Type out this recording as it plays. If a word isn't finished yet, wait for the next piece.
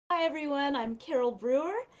Hi, everyone. I'm Carole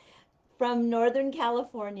Brewer from Northern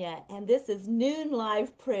California, and this is Noon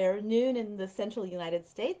Live Prayer, noon in the central United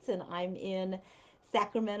States, and I'm in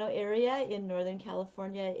Sacramento area in Northern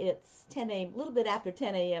California. It's 10 a.m., a little bit after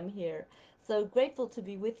 10 a.m. here. So grateful to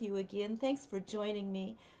be with you again. Thanks for joining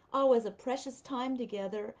me. Always a precious time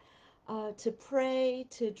together to pray,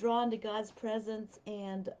 to draw into God's presence,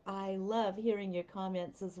 and I love hearing your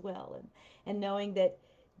comments as well, and knowing that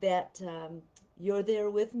you're there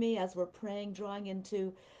with me as we're praying, drawing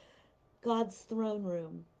into God's throne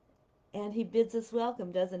room. And He bids us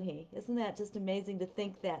welcome, doesn't He? Isn't that just amazing to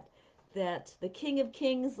think that the King of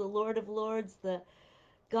Kings, the Lord of Lords, the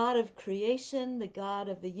God of creation, the God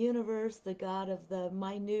of the universe, the God of the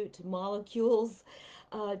minute molecules,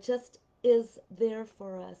 just is there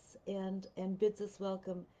for us and bids us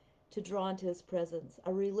welcome to draw into His presence.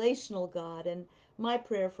 A relational God. And my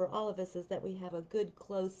prayer for all of us is that we have a good,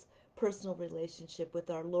 close, personal relationship with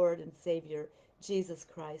our Lord and Savior, Jesus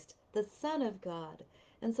Christ, the Son of God.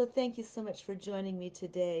 And so thank you so much for joining me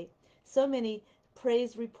today. So many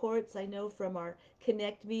praise reports. I know from our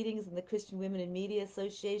Connect meetings and the Christian Women in Media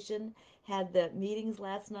Association had the meetings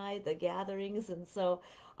last night, the gatherings, and so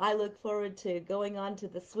I look forward to going on to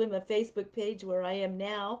the SWIMA Facebook page where I am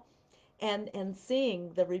now and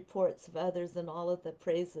seeing the reports of others and all of the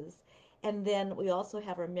praises. And then we also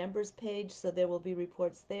have our members page, so there will be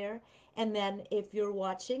reports there. And then if you're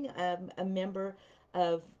watching a member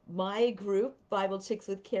of my group, Bible Chicks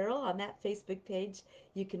with Carol, on that Facebook page,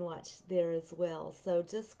 you can watch there as well. So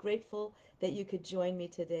just grateful that you could join me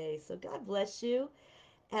today. So God bless you.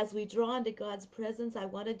 As we draw into God's presence, I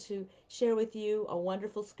wanted to share with you a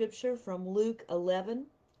wonderful scripture from Luke 11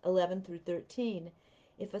 through 13.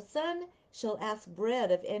 If a son shall ask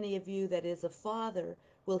bread of any of you that is a father,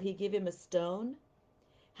 will he give him a stone?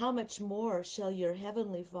 How much more shall your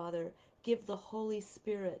heavenly Father give the Holy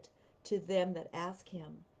Spirit to them that ask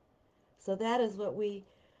him? So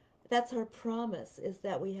that's our promise, is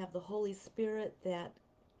that we have the Holy Spirit that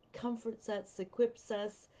comforts us, equips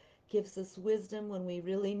us, gives us wisdom when we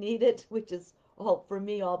really need it, which is all for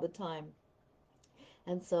me all the time.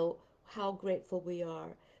 And so how grateful we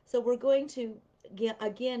are. So we're going to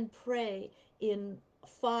again pray in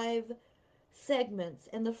 5 segments,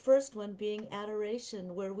 and the first one being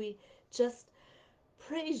adoration, where we just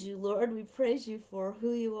praise you, Lord. We praise you for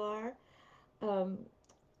who you are. Um,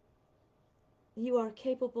 you are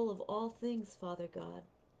capable of all things, Father God.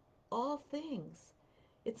 All things.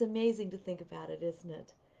 It's amazing to think about it, isn't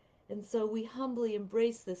it? And so we humbly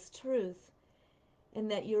embrace this truth,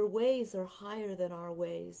 and that your ways are higher than our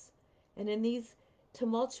ways. And in these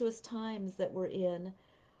tumultuous times that we're in,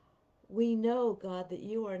 we know, God, that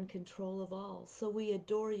you are in control of all. So we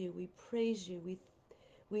adore you, we praise you,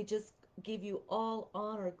 we just give you all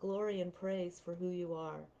honor, glory, and praise for who you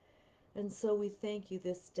are. And so we thank you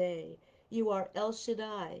this day. You are El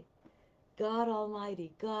Shaddai, God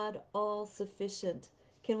Almighty, God all sufficient.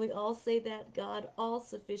 Can we all say that? God all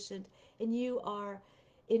sufficient. And you are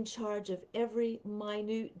in charge of every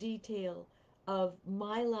minute detail of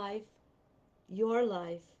my life, your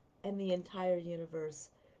life, and the entire universe.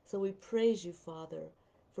 So we praise you, Father,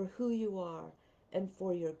 for who you are and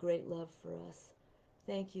for your great love for us.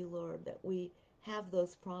 Thank you, Lord, that we have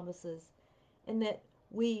those promises, and that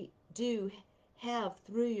we do have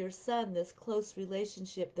through your Son this close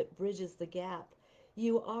relationship that bridges the gap.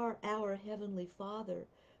 You are our Heavenly Father,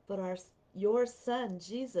 but your Son,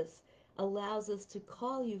 Jesus, allows us to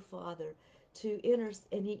call you Father,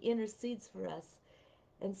 and He intercedes for us.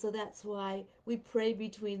 And so that's why we pray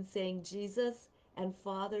between saying Jesus and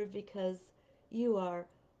Father, because you are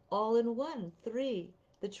all in one, three,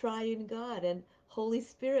 the triune God, and Holy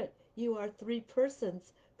Spirit, you are three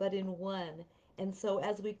persons, but in one. And so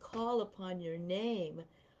as we call upon your name,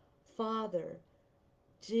 Father,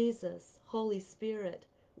 Jesus, Holy Spirit,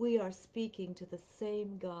 we are speaking to the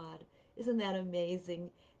same God. Isn't that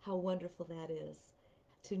amazing how wonderful that is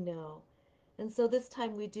to know? And so this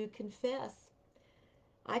time we do confess.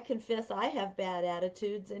 I confess I have bad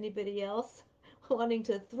attitudes. Anybody else wanting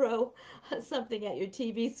to throw something at your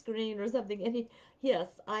TV screen or something? Yes,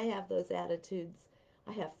 I have those attitudes.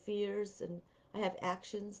 I have fears, and I have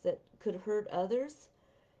actions that could hurt others,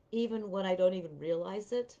 even when I don't even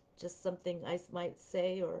realize it. Just something I might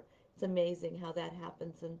say, or it's amazing how that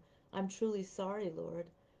happens. And I'm truly sorry, Lord,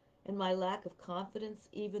 and my lack of confidence,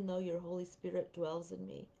 even though your Holy Spirit dwells in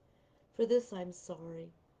me. For this I'm sorry,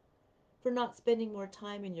 for not spending more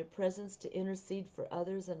time in your presence to intercede for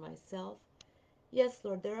others and myself. Yes,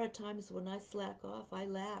 Lord, there are times when I slack off, I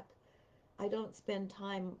lack. I don't spend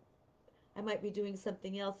time, I might be doing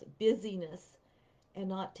something else, busyness, and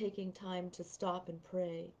not taking time to stop and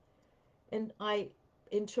pray. And I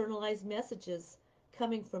internalize messages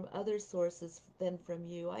coming from other sources than from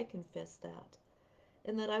you. I confess that.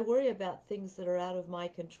 And that I worry about things that are out of my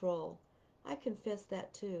control. I confess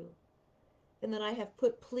that too. And that I have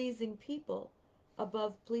put pleasing people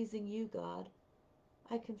above pleasing you, God.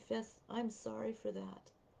 I confess I'm sorry for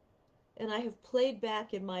that. And I have played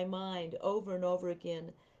back in my mind over and over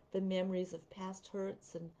again the memories of past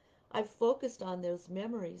hurts, and I've focused on those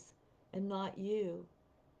memories and not you.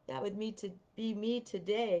 That would need to be me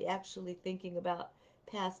today, actually thinking about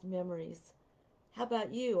past memories. How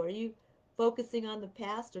about you? Are you focusing on the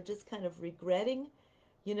past or just kind of regretting?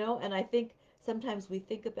 And I think sometimes we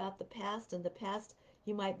think about the past, and the past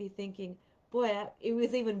you might be thinking, boy, it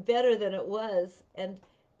was even better than it was.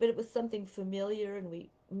 But it was something familiar, and we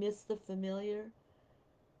miss the familiar.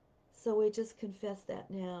 So we just confess that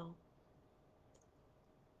now.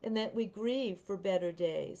 And that we grieve for better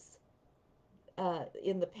days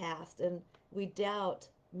in the past, and we doubt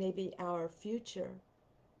maybe our future.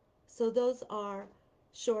 So those are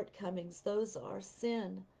shortcomings, those are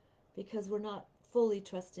sin, because we're not fully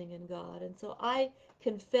trusting in God. And so I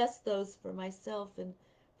confess those for myself, and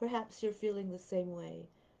perhaps you're feeling the same way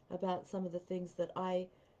about some of the things that I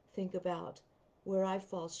think about where I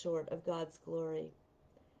fall short of God's glory.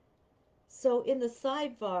 So in the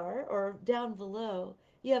sidebar or down below,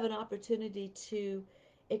 you have an opportunity to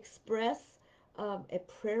express a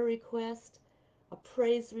prayer request, a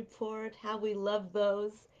praise report, how we love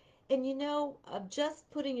those. And just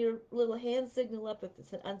putting your little hand signal up if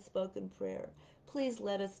it's an unspoken prayer, please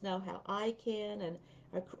let us know how I can, and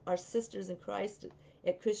our sisters in Christ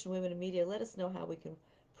at Christian Women in Media, let us know how we can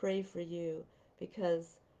pray for you,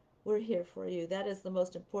 because we're here for you. That is the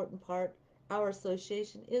most important part. Our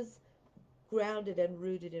association is grounded and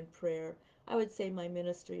rooted in prayer. I would say my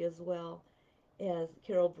ministry as well as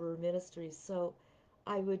Carole Brewer Ministries. So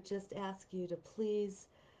I would just ask you to please,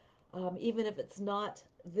 even if it's not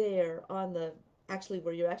there on the actually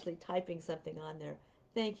where you're actually typing something on there,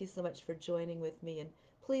 thank you so much for joining with me. And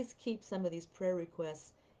please keep some of these prayer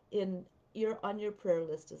requests in on your prayer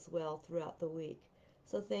list as well throughout the week.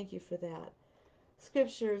 So thank you for that.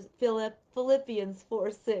 Scriptures, Philippians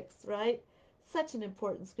 4:6, right? Such an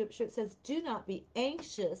important scripture. It says, do not be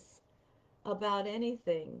anxious about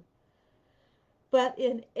anything, but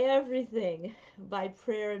in everything, by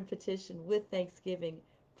prayer and petition, with thanksgiving,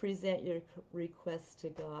 present your requests to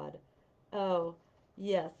God. Oh,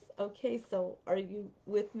 yes. Okay, so are you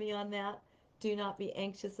with me on that? Do not be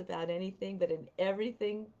anxious about anything, but in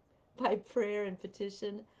everything, by prayer and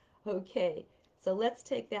petition. Okay, so let's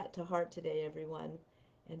take that to heart today, everyone,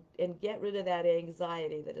 and get rid of that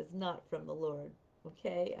anxiety that is not from the Lord.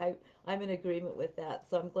 Okay, I'm in agreement with that,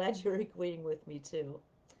 so I'm glad you're agreeing with me too.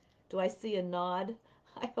 Do I see a nod?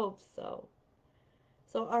 I hope so.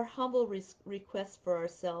 So our humble requests for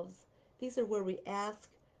ourselves, these are where we ask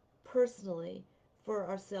personally for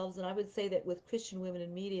ourselves. And I would say that with Christian Women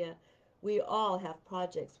in Media, we all have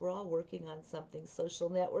projects. We're all working on something. Social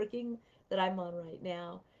networking that I'm on right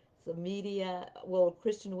now. So media, well,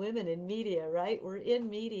 Christian Women in Media, right? We're in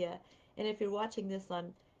media. And if you're watching this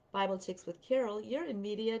on Bible Chicks with Carole, you're in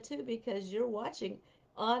media too, because you're watching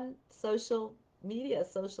on social media,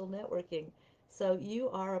 social networking. So you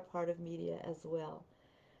are a part of media as well.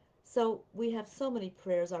 So we have so many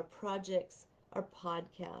prayers, our projects, our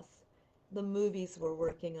podcasts, the movies we're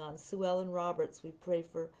working on. Sue Ellen Roberts, we pray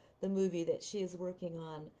for the movie that she is working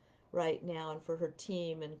on right now, and for her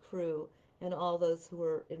team and crew and all those who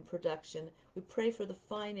are in production. We pray for the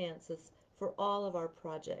finances for all of our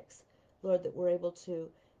projects, Lord, that we're able to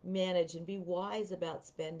manage and be wise about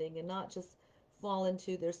spending and not just fall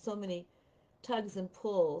into, there's so many tugs and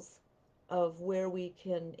pulls of where we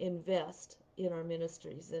can invest in our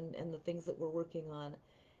ministries and the things that we're working on,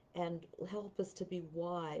 and help us to be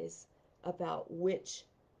wise about which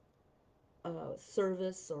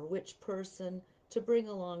service or which person to bring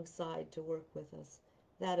alongside to work with us.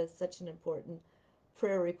 That is such an important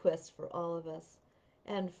prayer request for all of us,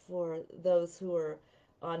 and for those who are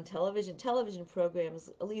on television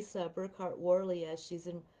programs. Elisa Burkhart Worley, as she's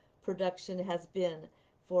in production, has been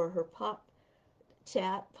for her pop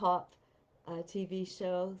TV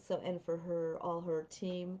show. So, and for all her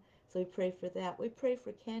team. So we pray for that. We pray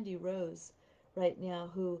for Candy Rose right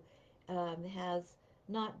now, who has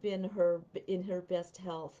not been in her best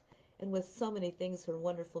health, and with so many things, her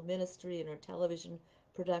wonderful ministry and her television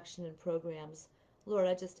production and programs. Lord,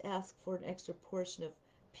 I just ask for an extra portion of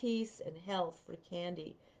peace and health for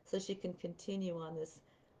Candy, so she can continue on this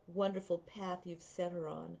wonderful path you've set her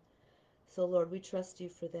on. So, Lord, we trust you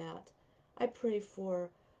for that. I pray for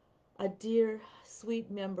a dear,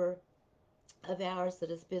 sweet member of ours that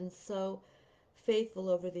has been so faithful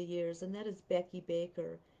over the years, and that is Becky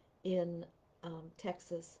Baker in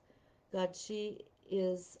Texas. God, she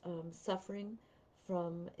is suffering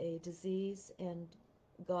from a disease, and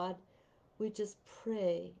God, we just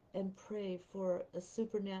pray and pray for a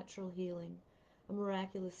supernatural healing, a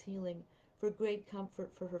miraculous healing, for great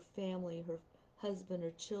comfort for her family, her husband,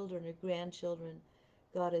 her children, her grandchildren.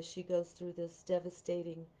 God, as she goes through this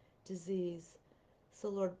devastating disease. So,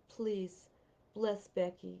 Lord, please bless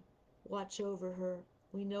Becky. Watch over her.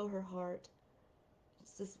 We know her heart.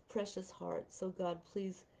 It's this precious heart. So, God,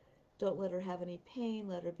 please don't let her have any pain.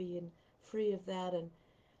 Let her be free of that. And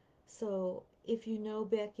so, if you know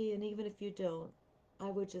Becky, and even if you don't, I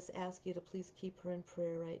would just ask you to please keep her in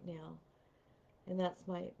prayer right now. And that's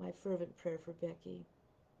my fervent prayer for Becky.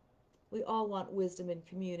 We all want wisdom in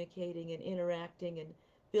communicating and interacting and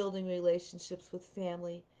building relationships with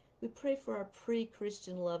family. We pray for our pre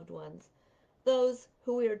Christian loved ones, those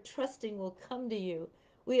who we are trusting will come to you.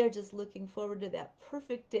 We are just looking forward to that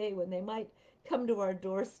perfect day when they might come to our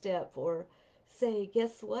doorstep or say,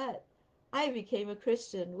 guess what? I became a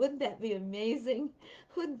Christian. Wouldn't that be amazing?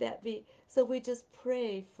 Wouldn't that be? So we just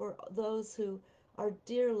pray for those who are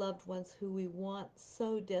dear loved ones who we want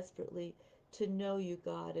so desperately to know you,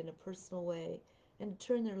 God, in a personal way and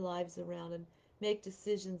turn their lives around and make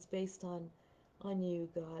decisions based on you,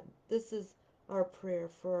 God. This is our prayer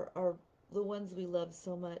for the ones we love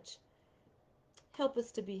so much. Help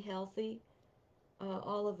us to be healthy,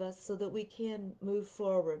 all of us, so that we can move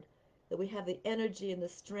forward, that we have the energy and the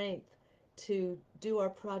strength to do our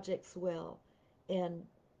projects well and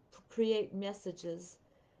create messages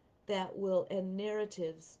that will, and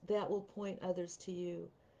narratives that will point others to you,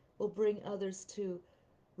 will bring others to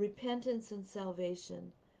repentance and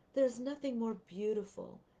salvation. There's nothing more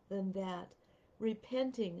beautiful than that.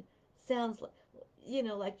 Repenting sounds like,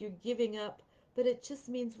 like you're giving up, but it just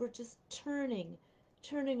means we're just turning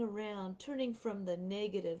around, turning from the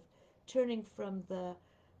negative, turning from the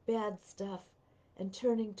bad stuff, and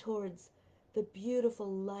turning towards the beautiful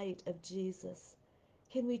light of Jesus.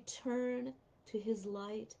 Can we turn to his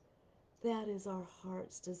light? That is our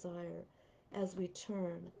heart's desire as we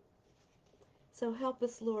turn. So help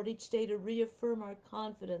us, Lord, each day to reaffirm our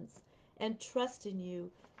confidence and trust in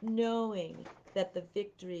you, knowing that the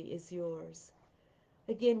victory is yours.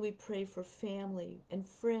 Again, we pray for family and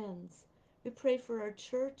friends. We pray for our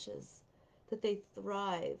churches that they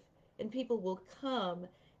thrive and people will come,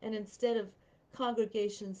 and instead of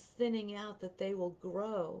congregations thinning out, that they will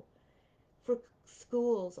grow. For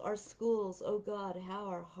schools, oh God, how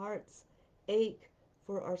our hearts ache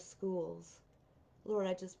for our schools. Lord,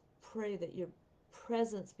 I just pray that your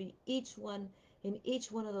presence be in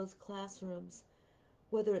each one of those classrooms,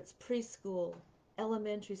 whether it's preschool,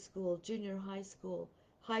 elementary school, junior high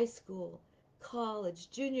school, college,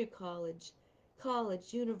 junior college,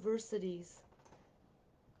 universities,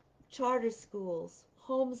 charter schools,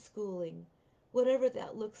 homeschooling, whatever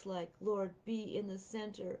that looks like. Lord, be in the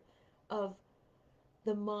center of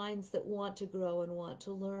the minds that want to grow and want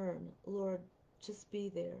to learn. Lord, just be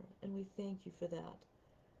there, and we thank you for that.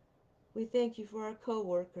 We thank you for our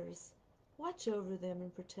co-workers. Watch over them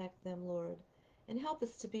and protect them, Lord, and help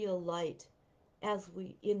us to be a light as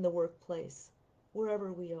we in the workplace,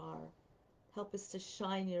 wherever we are. Help us to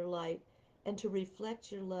shine your light and to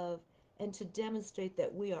reflect your love and to demonstrate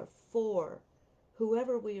that we are for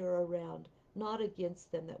whoever we are around, not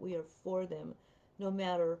against them, that we are for them, no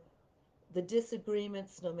matter the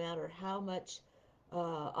disagreements, no matter how much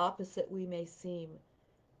opposite we may seem.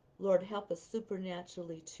 Lord, help us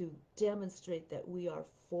supernaturally to demonstrate that we are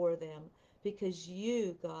for them, because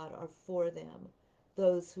you, God, are for them.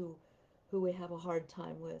 Those who we have a hard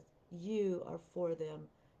time with, you are for them.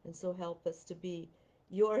 And so help us to be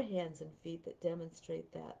your hands and feet that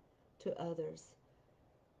demonstrate that to others.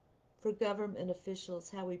 For government officials,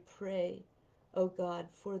 how we pray, oh God,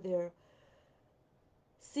 for their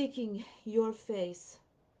seeking your face,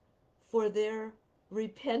 for their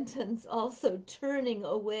repentance, also turning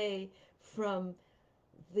away from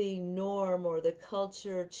the norm or the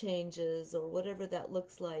culture changes or whatever that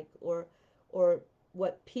looks like, or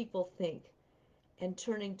what people think, and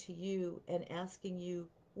turning to you and asking you,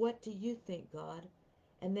 what do you think, God?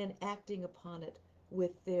 And then acting upon it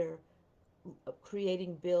with their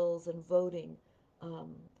creating bills and voting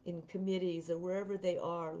in committees or wherever they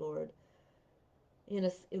are, Lord, in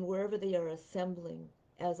wherever they are assembling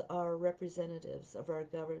as our representatives of our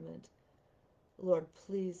government. Lord,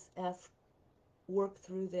 please work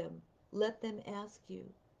through them. Let them ask you.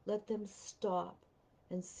 Let them stop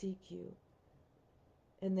and seek you.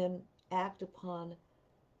 And then act upon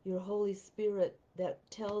your Holy Spirit that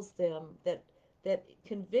tells them, that that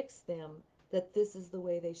convicts them that this is the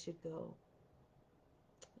way they should go.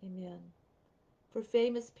 Amen. For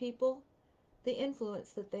famous people, the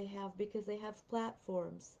influence that they have because they have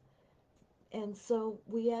platforms. And so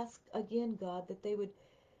we ask again, God, that they would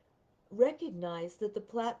recognize that the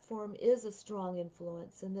platform is a strong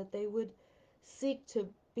influence and that they would seek to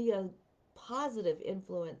be a positive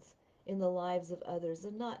influence in the lives of others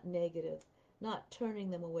and not negative, not turning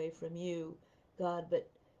them away from you, God,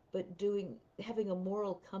 but doing having a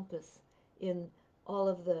moral compass in all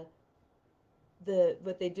of the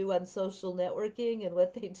what they do on social networking and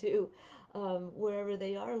what they do wherever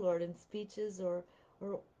they are, Lord, in speeches or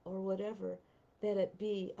whatever, that it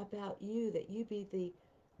be about you, that you be the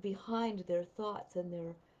behind their thoughts and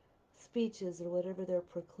their speeches or whatever they're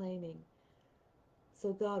proclaiming.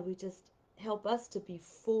 So God, we just help us to be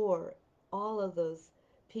for all of those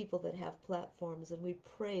people that have platforms, and we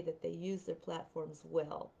pray that they use their platforms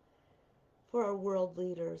well for our world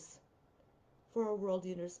leaders,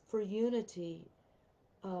 for unity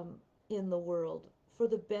um, in the world, for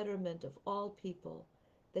the betterment of all people,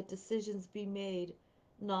 that decisions be made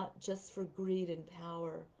not just for greed and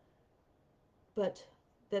power, but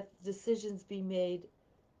that decisions be made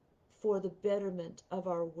for the betterment of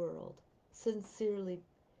our world, sincerely,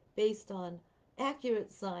 based on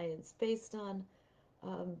accurate science, based on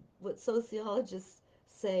what sociologists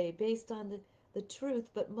say, based on the truth,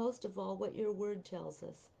 but most of all, what your word tells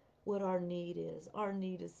us, what our need is. Our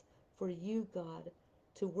need is for you, God,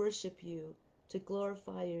 to worship you, to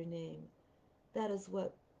glorify your name. That is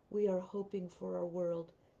what we are hoping for our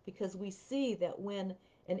world, because we see that when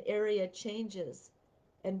an area changes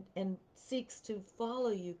and seeks to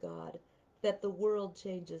follow you, God, that the world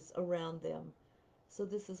changes around them. So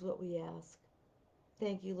this is what we ask.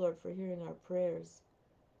 Thank you, Lord, for hearing our prayers.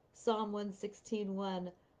 Psalm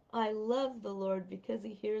 116:1. I love the Lord because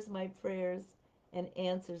he hears my prayers and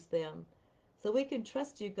answers them. So we can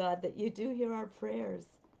trust you, God, that you do hear our prayers.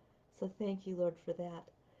 So thank you, Lord, for that.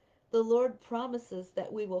 The Lord promises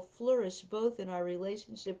that we will flourish both in our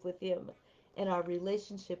relationship with him and our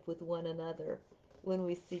relationship with one another when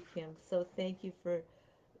we seek him. So thank you for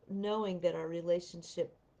knowing that our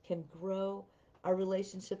relationship can grow, our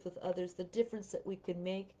relationship with others, the difference that we can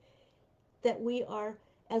make, that we are,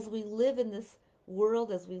 as we live in this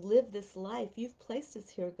world, as we live this life, you've placed us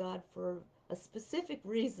here, God, for a specific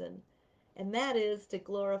reason, and that is to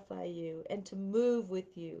glorify you and to move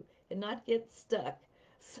with you and not get stuck.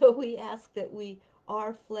 So we ask that we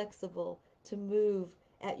are flexible to move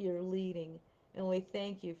at your leading, and we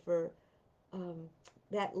thank you for um,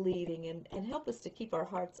 that leading, and help us to keep our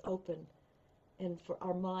hearts open and for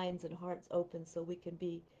our minds and hearts open so we can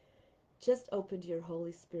be just open to your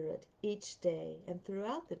Holy Spirit each day and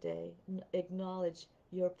throughout the day. Acknowledge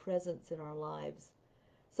your presence in our lives.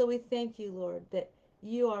 So we thank you, Lord, that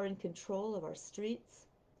you are in control of our streets,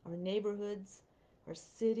 our neighborhoods, our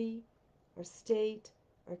city, our state,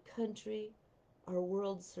 our country, our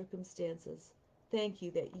world circumstances. Thank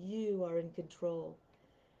you that you are in control.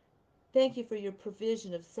 Thank you for your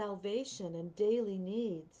provision of salvation and daily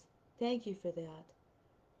needs. Thank you for that.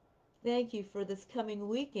 Thank you for this coming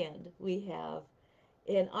weekend we have,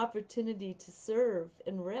 an opportunity to serve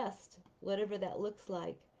and rest, whatever that looks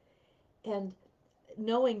like. And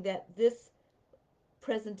knowing that this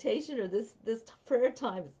presentation or this prayer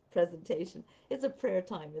time presentation, it's a prayer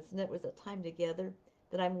time, isn't it? It was a time together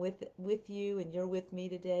that I'm with you and you're with me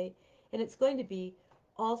today. And it's going to be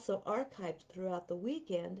also archived throughout the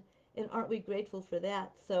weekend. And aren't we grateful for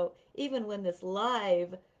that? So even when this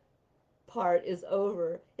live part is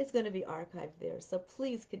over, it's going to be archived there. So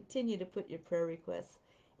please continue to put your prayer requests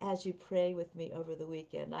as you pray with me over the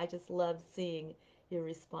weekend. I just love seeing your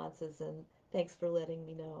responses, and thanks for letting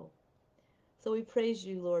me know. So we praise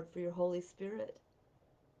you, Lord, for your Holy Spirit.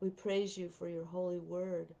 We praise you for your holy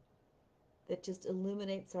word that just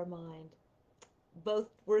illuminates our mind, both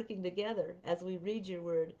working together as we read your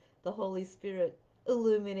word, the Holy Spirit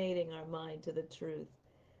illuminating our mind to the truth.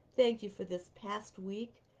 Thank you for this past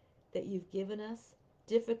week that you've given us,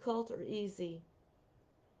 difficult or easy,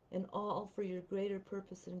 and all for your greater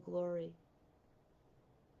purpose and glory.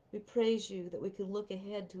 We praise you that we can look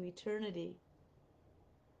ahead to eternity.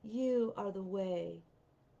 You are the way,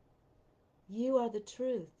 you are the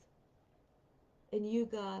truth, and you,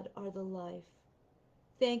 God, are the life.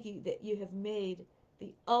 Thank you that you have made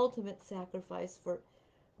the ultimate sacrifice for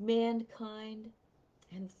mankind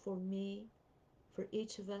and for me, for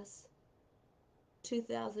each of us.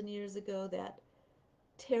 2,000 years ago, that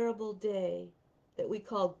terrible day that we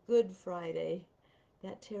call Good Friday,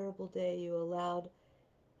 that terrible day you allowed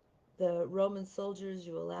the Roman soldiers,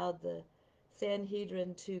 you allowed the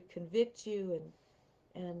Sanhedrin to convict you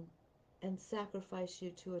and and sacrifice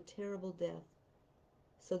you to a terrible death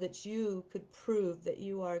so that you could prove that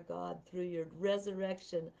you are God through your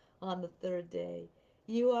resurrection on the third day.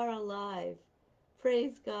 You are alive.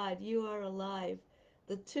 Praise God, you are alive.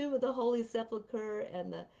 The tomb of the Holy Sepulchre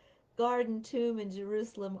and the garden tomb in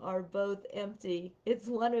Jerusalem are both empty. It's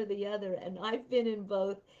one or the other, and I've been in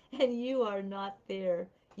both, and you are not there.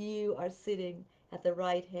 You are sitting at the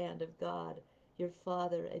right hand of God, your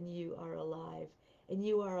Father, and you are alive. And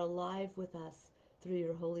you are alive with us through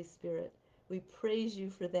your Holy Spirit. We praise you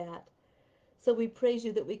for that. So we praise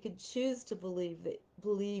you that we could choose to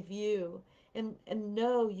believe you and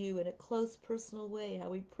know you in a close personal way, how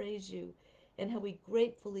we praise you and how we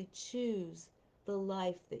gratefully choose the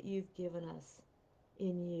life that you've given us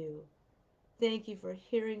in you. Thank you for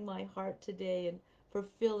hearing my heart today and for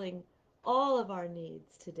filling all of our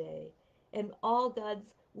needs today. And all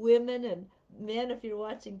God's women and men, if you're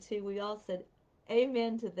watching too, we all said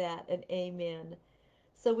amen to that and amen.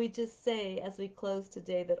 So we just say as we close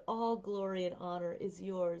today that all glory and honor is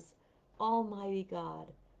yours, Almighty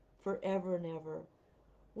God, forever and ever.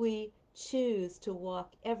 We choose to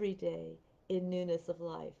walk every day in newness of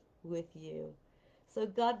life with you. So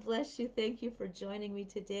God bless you. Thank you for joining me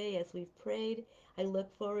today as we've prayed. I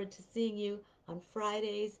look forward to seeing you on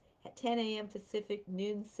Fridays at 10 a.m. Pacific,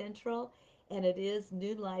 noon Central, and it is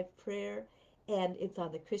Noon Live Prayer, and it's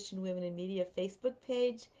on the Christian Women in Media Facebook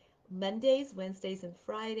page. Mondays, Wednesdays, and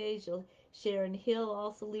Fridays, Sharon Hill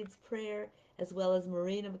also leads prayer, as well as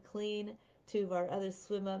Marina McLean, two of our other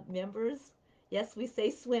SWIMA members. Yes, we say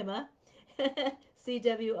SWIMA,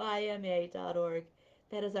 CWIMA.org.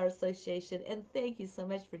 That is our association. And thank you so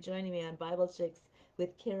much for joining me on Bible Chicks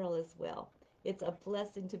with Carole as well. It's a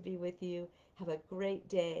blessing to be with you. Have a great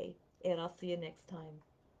day, and I'll see you next time.